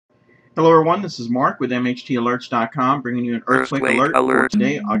Hello everyone, this is Mark with MHTalerts.com bringing you an earthquake alert for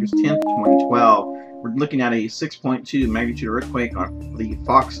today, August 10th, 2012. We're looking at a 6.2 magnitude earthquake on the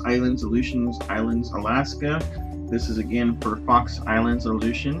Fox Islands, Aleutian Islands, Alaska. This is again for Fox Islands,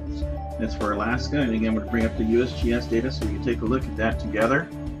 Aleutian. That's for Alaska. And again, we're going to bring up the USGS data so we can take a look at that together.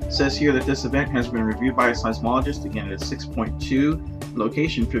 It says here that this event has been reviewed by a seismologist. Again, it is 6.2,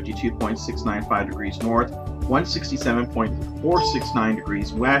 location 52.695 degrees north, 167.469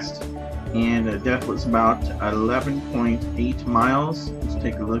 degrees west, and the depth was about 11.8 miles. Let's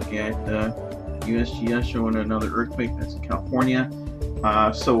take a look at USGS showing another earthquake. That's in California.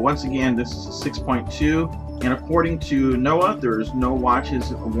 So once again, this is a 6.2, and according to NOAA, there's no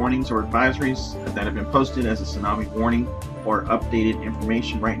watches, warnings, or advisories that have been posted as a tsunami warning or updated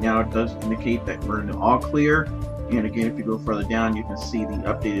information. Right now, it does indicate that we're in the all clear. And again, if you go further down, you can see the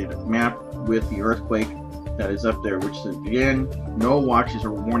updated map with the earthquake that is up there, which is again, no watches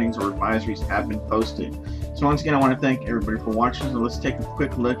or warnings or advisories have been posted. So once again, I want to thank everybody for watching. So let's take a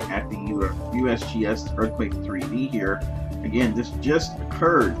quick look at the USGS earthquake 3D here. Again, this just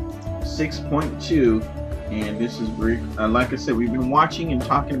occurred, 6.2, and this is very, like I said, we've been watching and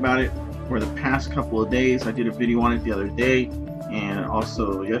talking about it for the past couple of days. I did a video on it the other day and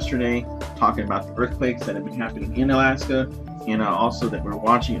also yesterday talking about the earthquakes that have been happening in Alaska, and also that we're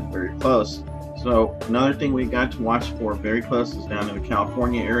watching it very close. So another thing we got to watch for very close is down in the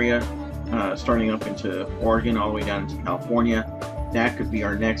California area, starting up into Oregon all the way down into California. That could be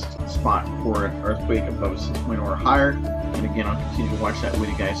our next spot for an earthquake above 6.0 or higher. And again, I'll continue to watch that with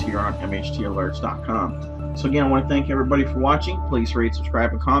you guys here on MHTalerts.com. So again, I want to thank everybody for watching. Please rate,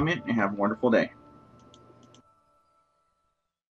 subscribe, and comment, and have a wonderful day.